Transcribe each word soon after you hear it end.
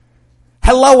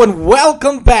Hello and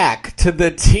welcome back to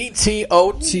the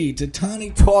TTOT,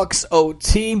 Tatani Talks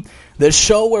OT, the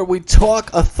show where we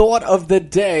talk a thought of the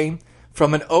day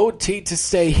from an OT to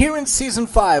stay. Here in Season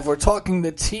 5, we're talking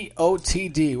the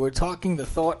TOTD. We're talking the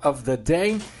thought of the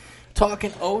day,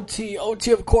 talking OT.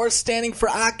 OT, of course, standing for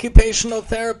Occupational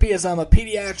Therapy, as I'm a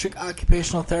pediatric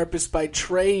occupational therapist by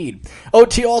trade.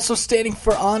 OT also standing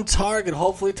for On Target,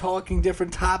 hopefully talking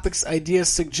different topics, ideas,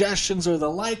 suggestions, or the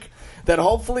like, that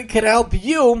hopefully could help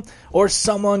you or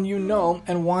someone you know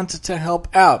and wanted to help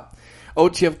out.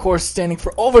 OT, of course, standing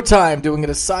for overtime, doing it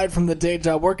aside from the day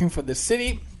job working for the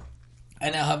city.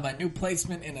 I now have my new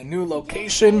placement in a new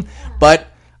location, but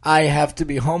I have to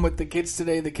be home with the kids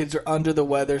today. The kids are under the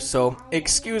weather, so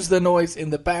excuse the noise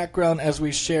in the background as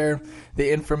we share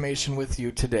the information with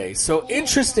you today. So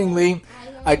interestingly,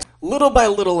 little by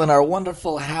little in our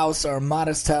wonderful house, our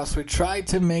modest house, we tried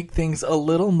to make things a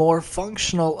little more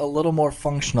functional.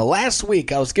 Last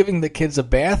week, I was giving the kids a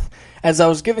bath. As I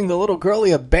was giving the little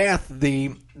girlie a bath,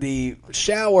 the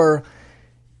shower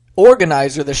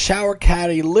organizer, the shower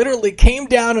caddy, literally came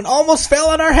down and almost fell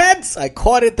on our heads. I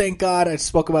caught it, thank God. I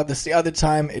spoke about this the other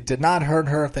time. It did not hurt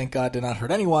her, thank God. Did not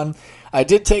hurt anyone. I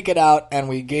did take it out and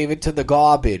we gave it to the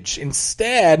garbage.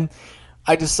 Instead,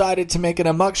 I decided to make it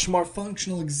a much more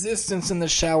functional existence in the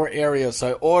shower area. So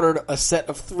I ordered a set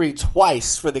of 3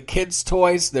 twice for the kids'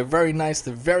 toys. They're very nice.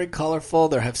 They're very colorful.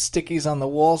 They have stickies on the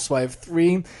wall. So I have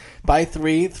 3 by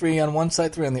 3, 3 on one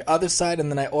side, 3 on the other side.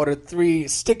 And then I ordered 3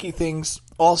 sticky things,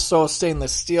 also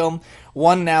stainless steel.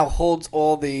 One now holds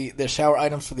all the shower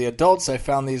items for the adults. I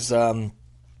found these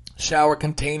shower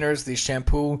containers, these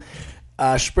shampoo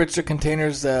spritzer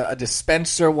containers, a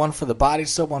dispenser, one for the body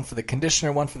soap, one for the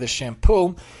conditioner, one for the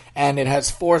shampoo, and it has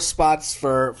 4 spots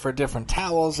for different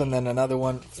towels, and then another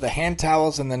one for the hand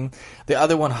towels, and then the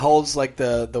other one holds like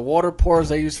the water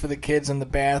pours I use for the kids in the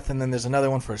bath, and then there's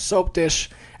another one for a soap dish,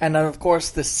 and then of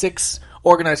course the 6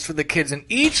 organized for the kids. In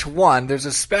each one, there's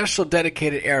a special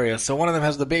dedicated area. So one of them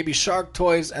has the baby shark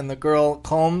toys and the girl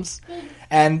combs,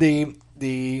 and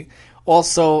the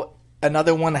also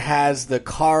another one has the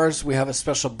cars. We have a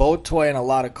special boat toy and a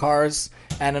lot of cars.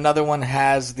 And another one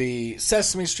has the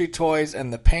Sesame Street toys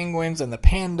and the penguins and the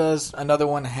pandas. Another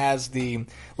one has the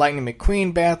Lightning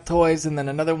McQueen bath toys. And then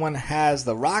another one has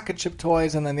the rocket ship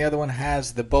toys. And then the other one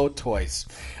has the boat toys.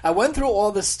 I went through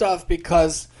all this stuff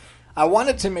because I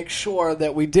wanted to make sure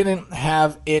that we didn't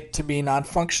have it to be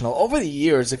non-functional. Over the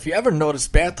years, if you ever notice,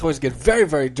 bath toys get very,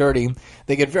 very dirty.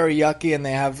 They get very yucky and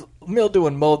they have mildew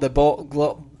and mold that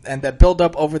build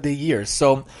up over the years.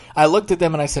 So I looked at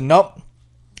them and I said, nope,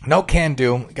 no can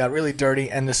do. It got really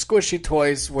dirty. And the squishy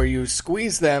toys where you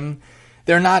squeeze them,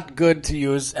 they're not good to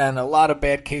use, and a lot of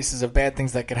bad cases of bad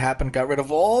things that could happen. Got rid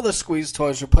of all the squeeze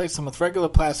toys, replaced them with regular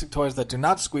plastic toys that do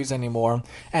not squeeze anymore,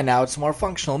 and now it's more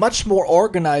functional, much more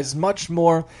organized, much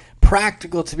more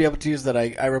practical to be able to use that.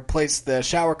 I replaced the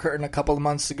shower curtain a couple of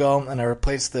months ago, and I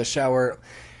replaced the shower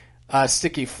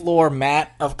sticky floor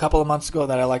mat a couple of months ago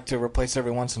that I like to replace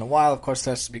every once in a while. Of course, it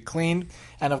has to be cleaned.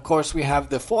 And of course, we have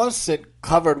the faucet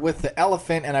covered with the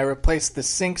elephant, and I replaced the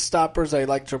sink stoppers. I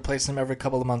like to replace them every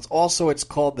couple of months. Also, it's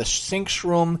called the sink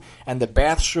shroom and the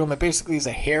bath shroom. It basically is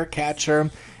a hair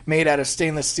catcher made out of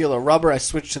stainless steel or rubber. I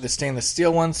switched to the stainless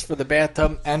steel ones for the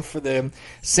bathtub and for the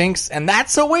sinks, and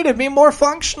that's a way to be more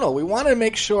functional. We want to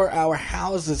make sure our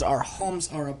houses, our homes,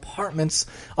 our apartments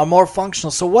are more functional.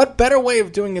 So what better way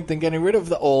of doing it than getting rid of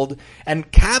the old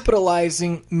and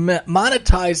capitalizing,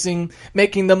 monetizing,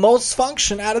 making the most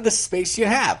function out of the space you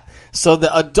have? So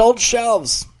the adult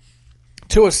shelves,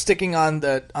 2 are sticking on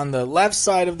the left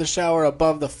side of the shower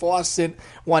above the faucet,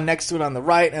 one next to it on the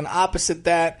right, and opposite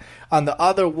that on the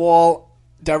other wall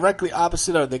directly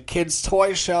opposite are the kids'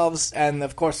 toy shelves, and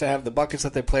of course I have the buckets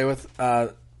that they play with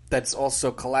that's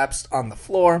also collapsed on the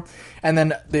floor. And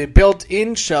then the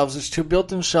built-in shelves, there's 2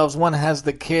 built-in shelves. One has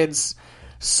the kids'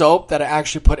 soap that I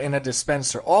actually put in a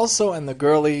dispenser also, and the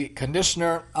girly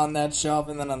conditioner on that shelf.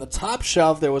 And then on the top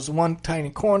shelf there was one tiny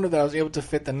corner that I was able to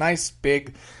fit the nice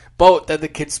big boat that the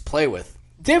kids play with.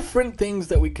 Different things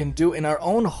that we can do in our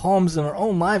own homes, in our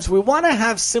own lives. We want to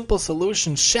have simple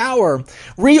solutions. Shower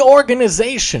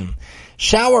reorganization.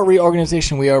 Shower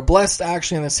reorganization. We are blessed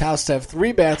actually in this house to have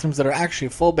 3 bathrooms that are actually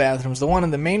full bathrooms. The one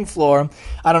on the main floor,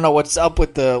 I don't know what's up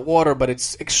with the water, but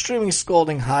it's extremely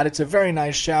scalding hot. It's a very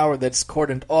nice shower that's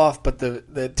cordoned off, but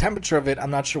the temperature of it,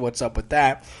 I'm not sure what's up with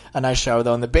that. A nice shower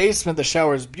though. In the basement, the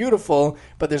shower is beautiful,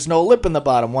 but there's no lip in the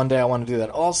bottom. One day I want to do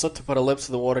that also, to put a lip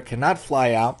so the water cannot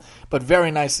fly out, but very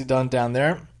nicely done down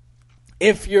there.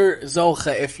 If you're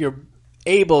zoche, if you're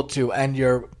able to, and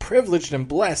you're privileged and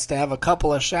blessed to have a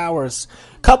couple of showers,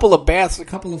 a couple of baths, a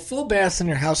couple of full baths in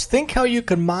your house. Think how you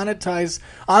can monetize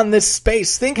on this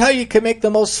space. Think how you can make the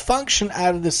most function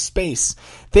out of this space.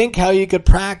 Think how you could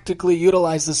practically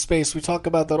utilize the space. We talk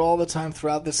about that all the time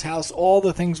throughout this house. All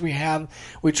the things we have,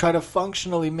 we try to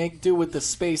functionally make do with the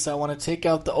space. I want to take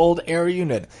out the old air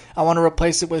unit. I want to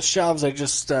replace it with shelves. I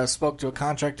just spoke to a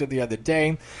contractor the other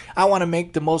day. I want to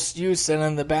make the most use. And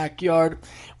in the backyard,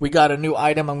 we got a new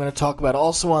item I'm going to talk about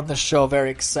also on the show.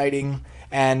 Very exciting.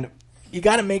 And you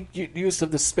got to make use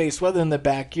of the space, whether in the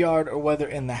backyard or whether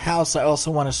in the house. I also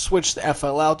want to switch the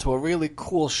FLL to a really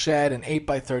cool shed, an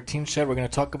 8x13 shed. We're going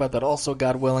to talk about that also,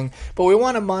 God willing. But we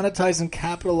want to monetize and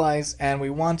capitalize, and we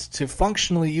want to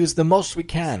functionally use the most we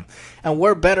can. And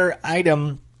we're better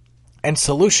item and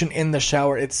solution in the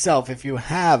shower itself. If you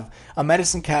have a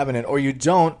medicine cabinet or you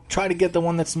don't, try to get the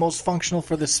one that's most functional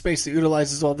for the space, that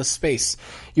utilizes all the space.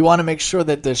 You want to make sure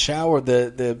that the shower,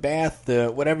 the bath,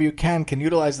 whatever you can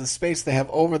utilize the space they have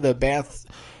over the bath,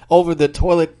 over the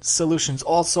toilet solutions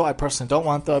also. I personally don't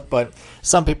want that, but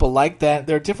some people like that.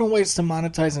 There are different ways to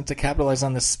monetize and to capitalize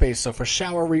on this space. So for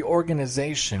shower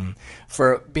reorganization,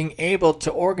 for being able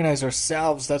to organize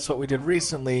ourselves, that's what we did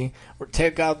recently. We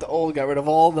take out the old, got rid of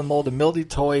all the mold and mildew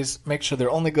toys, make sure they're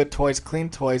only good toys, clean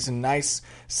toys, and nice,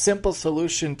 simple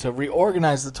solution to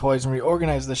reorganize the toys and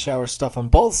reorganize the shower stuff on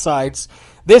both sides.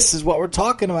 This is what we're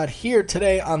talking about here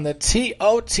today on the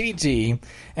TOTD,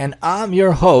 and I'm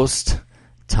your host,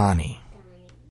 Tani.